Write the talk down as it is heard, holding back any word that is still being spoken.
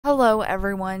Hello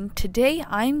everyone, today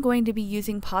I'm going to be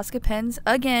using POSCA pens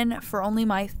again for only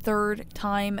my third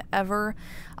time ever.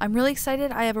 I'm really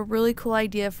excited. I have a really cool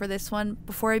idea for this one.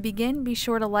 Before I begin, be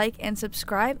sure to like and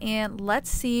subscribe and let's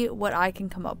see what I can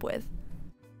come up with.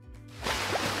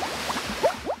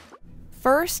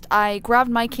 First, I grabbed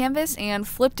my canvas and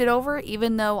flipped it over,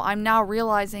 even though I'm now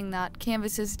realizing that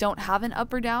canvases don't have an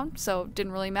up or down, so it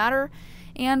didn't really matter.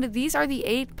 And these are the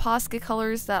 8 POSCA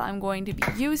colors that I'm going to be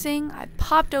using. I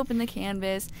popped open the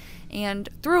canvas and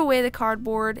threw away the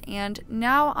cardboard, and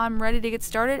now I'm ready to get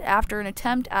started after an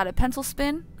attempt at a pencil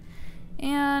spin.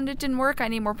 And it didn't work. I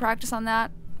need more practice on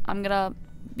that. I'm gonna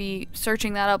be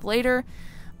searching that up later.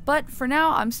 But for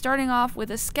now, I'm starting off with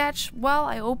a sketch while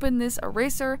I open this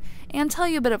eraser and tell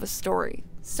you a bit of a story.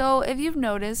 So if you've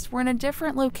noticed, we're in a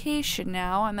different location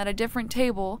now. I'm at a different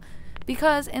table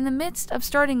because in the midst of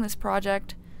starting this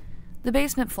project, the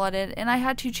basement flooded and I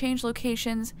had to change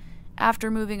locations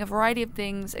after moving a variety of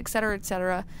things, etc.,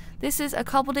 etc. This is a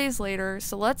couple days later,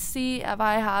 so let's see if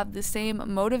I have the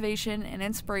same motivation and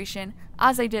inspiration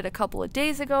as I did a couple of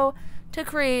days ago to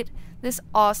create this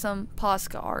awesome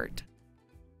POSCA art.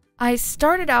 I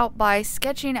started out by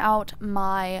sketching out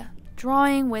my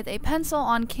drawing with a pencil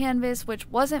on canvas, which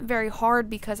wasn't very hard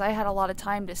because I had a lot of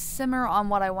time to simmer on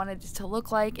what I wanted it to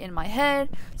look like in my head,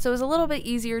 so it was a little bit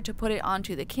easier to put it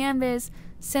onto the canvas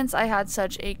since I had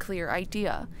such a clear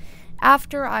idea.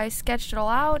 After I sketched it all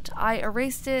out, I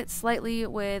erased it slightly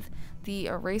with the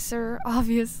eraser,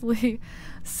 obviously,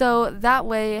 so that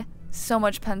way so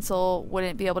much pencil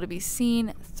wouldn't be able to be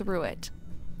seen through it.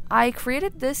 I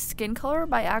created this skin color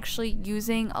by actually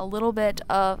using a little bit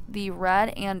of the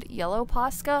red and yellow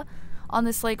POSCA on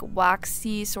this like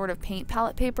waxy sort of paint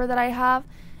palette paper that I have,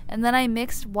 and then I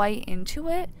mixed white into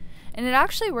it, and it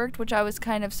actually worked, which I was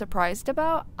kind of surprised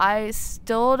about. I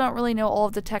still don't really know all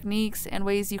of the techniques and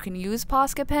ways you can use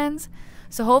POSCA pens,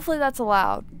 so hopefully that's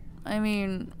allowed. I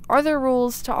mean, are there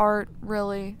rules to art,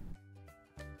 really?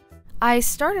 I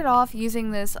started off using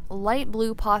this light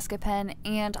blue POSCA pen,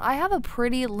 and I have a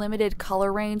pretty limited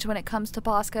color range when it comes to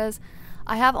POSCAs.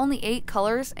 I have only 8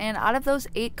 colors, and out of those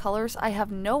 8 colors, I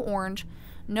have no orange,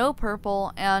 no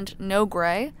purple, and no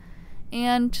gray.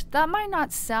 And that might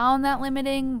not sound that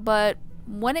limiting, but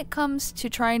when it comes to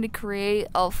trying to create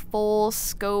a full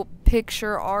scope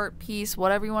picture, art piece,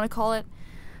 whatever you want to call it,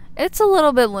 it's a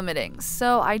little bit limiting.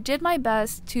 So I did my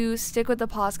best to stick with the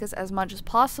POSCAs as much as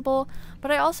possible,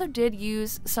 but I also did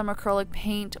use some acrylic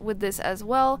paint with this as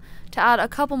well to add a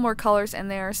couple more colors in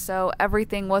there so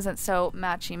everything wasn't so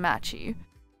matchy-matchy.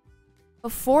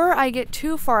 Before I get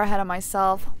too far ahead of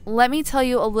myself, let me tell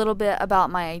you a little bit about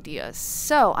my ideas.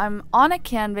 So I'm on a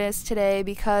canvas today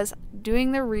because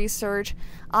doing the research,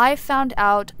 I found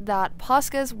out that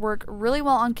POSCAs work really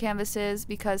well on canvases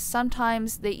because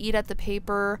sometimes they eat at the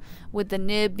paper with the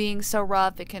nib being so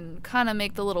rough. It can kind of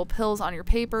make the little pills on your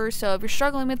paper. So if you're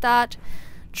struggling with that,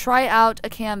 try out a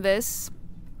canvas.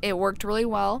 It worked really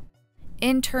well.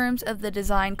 In terms of the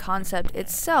design concept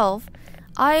itself,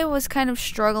 I was kind of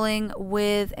struggling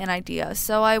with an idea.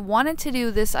 So I wanted to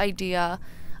do this idea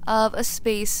of a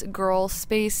space girl,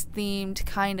 space themed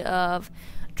kind of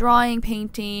drawing,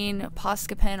 painting,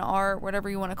 POSCA pen art, whatever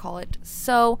you want to call it.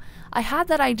 So I had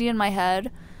that idea in my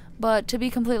head, but to be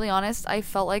completely honest, I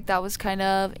felt like that was kind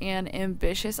of an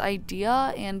ambitious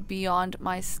idea and beyond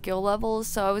my skill levels,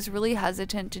 so I was really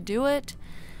hesitant to do it.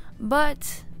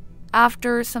 But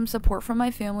after some support from my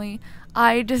family,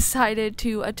 I decided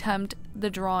to attempt the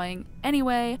drawing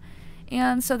anyway,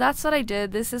 and so that's what I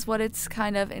did. This is what it's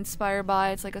kind of inspired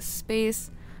by. It's like a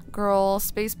space girl,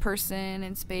 space person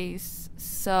in space,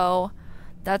 so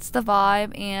that's the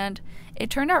vibe, and it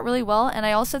turned out really well. And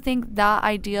I also think that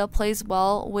idea plays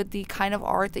well with the kind of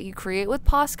art that you create with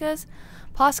POSCAs.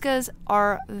 POSCAs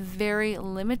are very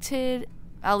limited,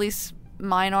 at least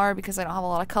mine are, because I don't have a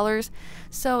lot of colors,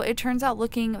 so it turns out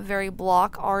looking very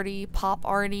block arty, pop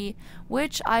arty,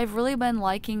 which I've really been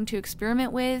liking to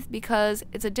experiment with because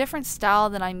it's a different style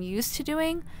than I'm used to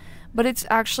doing, but it's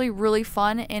actually really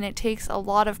fun and it takes a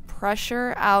lot of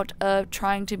pressure out of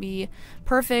trying to be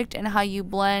perfect in how you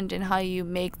blend and how you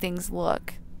make things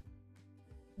look.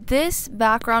 This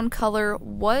background color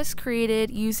was created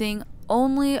using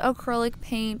only acrylic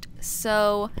paint,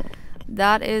 so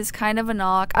that is kind of a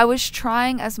knock. I was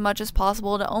trying as much as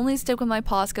possible to only stick with my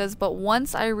POSCAs, but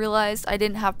once I realized I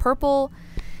didn't have purple,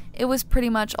 it was pretty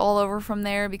much all over from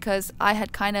there because I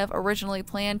had kind of originally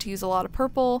planned to use a lot of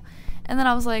purple, and then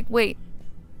I was like, wait,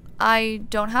 I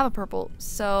don't have a purple,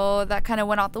 so that kind of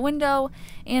went out the window,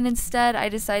 and instead I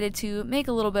decided to make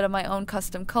a little bit of my own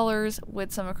custom colors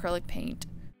with some acrylic paint.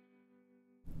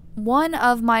 One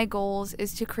of my goals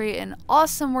is to create an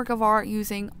awesome work of art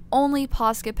using only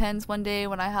POSCA pens one day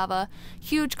when I have a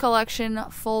huge collection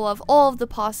full of all of the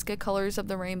POSCA colors of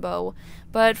the rainbow.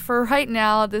 But for right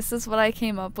now, this is what I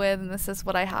came up with and this is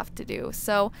what I have to do.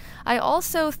 So I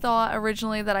also thought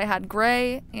originally that I had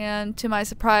gray, and to my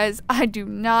surprise, I do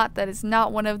not. That is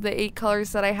not one of the 8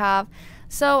 colors that I have.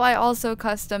 So I also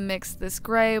custom mixed this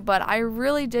gray, but I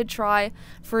really did try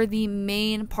for the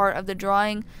main part of the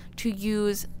drawing to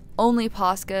use only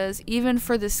POSCAs, even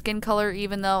for the skin color,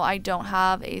 even though I don't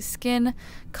have a skin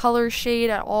color shade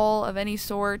at all of any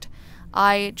sort.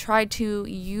 I tried to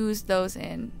use those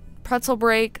in pretzel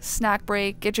break, snack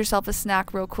break, get yourself a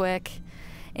snack real quick.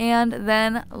 And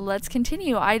then let's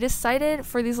continue. I decided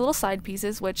for these little side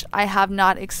pieces, which I have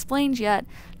not explained yet,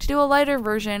 to do a lighter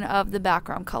version of the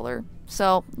background color.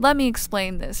 So let me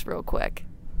explain this real quick.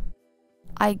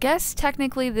 I guess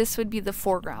technically this would be the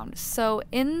foreground. So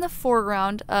in the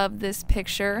foreground of this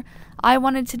picture, I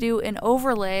wanted to do an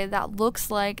overlay that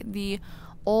looks like the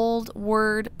old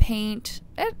Word paint.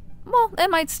 Well,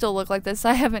 it might still look like this.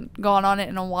 I haven't gone on it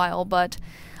in a while, but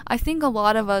I think a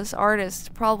lot of us artists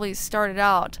probably started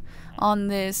out on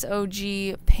this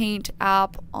OG paint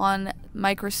app on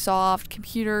Microsoft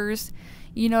computers.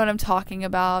 You know what I'm talking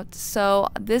about. So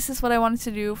this is what I wanted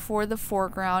to do for the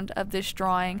foreground of this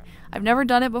drawing. I've never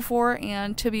done it before,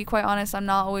 and to be quite honest, I'm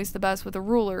not always the best with a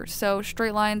ruler, so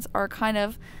straight lines are kind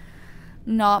of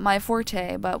not my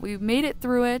forte, but we made it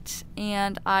through it,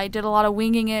 and I did a lot of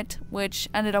winging it, which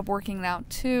ended up working out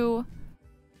too.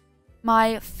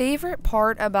 My favorite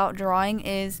part about drawing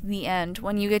is the end,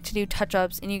 when you get to do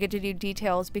touch-ups and you get to do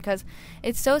details, because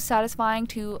it's so satisfying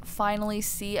to finally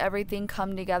see everything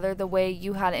come together the way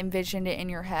you had envisioned it in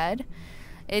your head.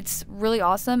 It's really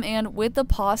awesome, and with the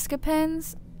POSCA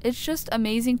pens, it's just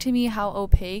amazing to me how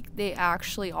opaque they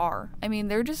actually are. I mean,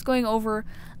 they're just going over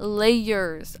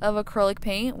layers of acrylic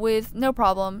paint with no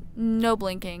problem, no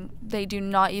blinking. They do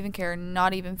not even care,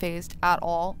 not even phased at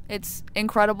all. It's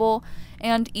incredible,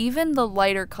 and even the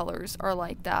lighter colors are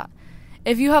like that.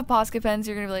 If you have POSCA pens,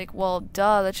 you're gonna be like, well,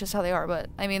 duh, that's just how they are. But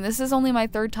I mean, this is only my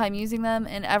 3rd time using them,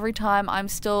 and every time I'm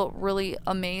still really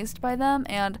amazed by them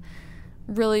and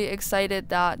really excited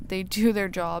that they do their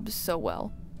job so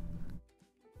well.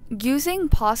 Using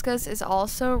POSCAs is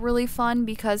also really fun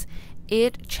because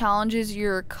it challenges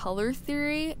your color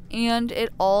theory, and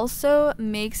it also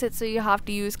makes it so you have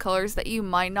to use colors that you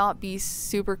might not be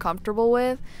super comfortable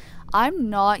with. I'm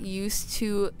not used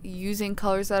to using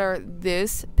colors that are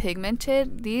this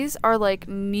pigmented. These are like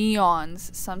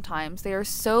neons sometimes. They are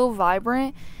so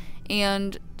vibrant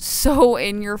and so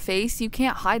in your face, you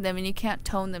can't hide them and you can't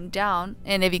tone them down.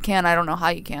 And if you can, I don't know how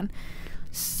you can.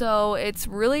 So it's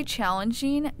really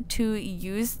challenging to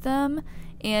use them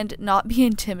and not be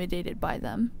intimidated by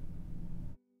them.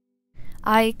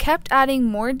 I kept adding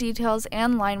more details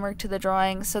and line work to the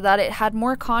drawing so that it had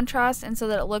more contrast and so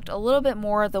that it looked a little bit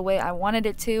more the way I wanted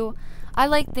it to. I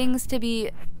like things to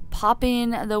be popping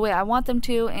the way I want them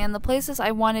to, and the places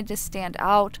I wanted to stand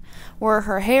out were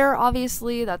her hair,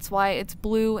 obviously. That's why it's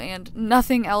blue and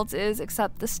nothing else is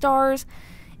except the stars.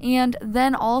 And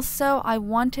then also I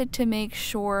wanted to make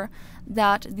sure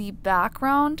that the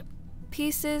background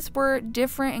pieces were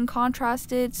different and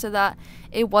contrasted so that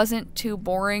it wasn't too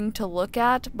boring to look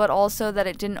at, but also that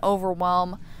it didn't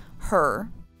overwhelm her.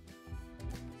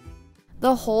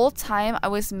 The whole time I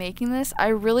was making this, I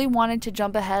really wanted to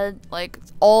jump ahead like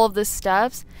all of the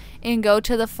steps and go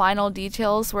to the final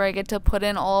details where I get to put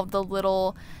in all of the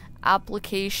little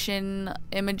application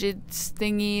images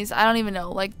thingies. I don't even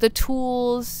know, like the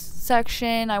tools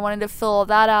section. I wanted to fill all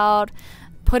that out,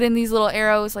 put in these little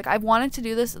arrows. Like I wanted to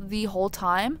do this the whole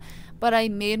time, but I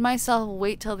made myself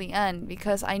wait till the end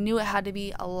because I knew it had to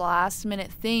be a last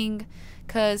minute thing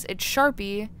because it's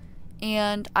Sharpie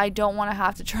and I don't want to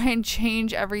have to try and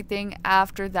change everything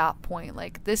after that point.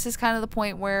 Like this is kind of the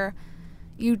point where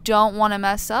you don't want to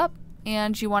mess up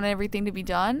and you want everything to be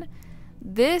done.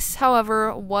 This,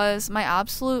 however, was my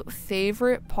absolute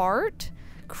favorite part,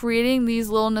 creating these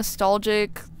little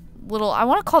nostalgic little, I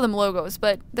want to call them logos,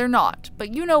 but they're not.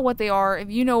 But you know what they are. If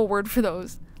you know a word for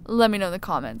those, let me know in the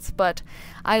comments. But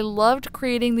I loved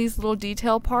creating these little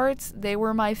detail parts. They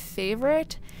were my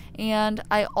favorite. And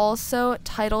I also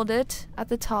titled it at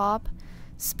the top,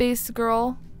 Space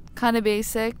Girl. Kind of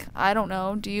basic. I don't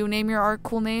know. Do you name your art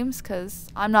cool names? Because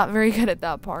I'm not very good at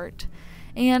that part.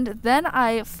 And then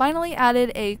I finally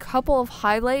added a couple of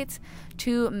highlights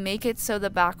to make it so the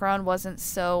background wasn't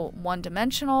so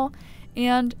one-dimensional,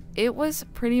 and it was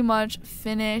pretty much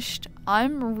finished.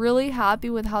 I'm really happy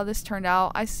with how this turned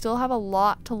out. I still have a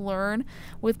lot to learn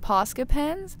with POSCA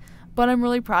pens, but I'm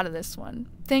really proud of this one.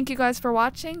 Thank you guys for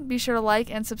watching. Be sure to like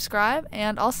and subscribe,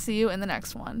 and I'll see you in the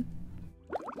next one.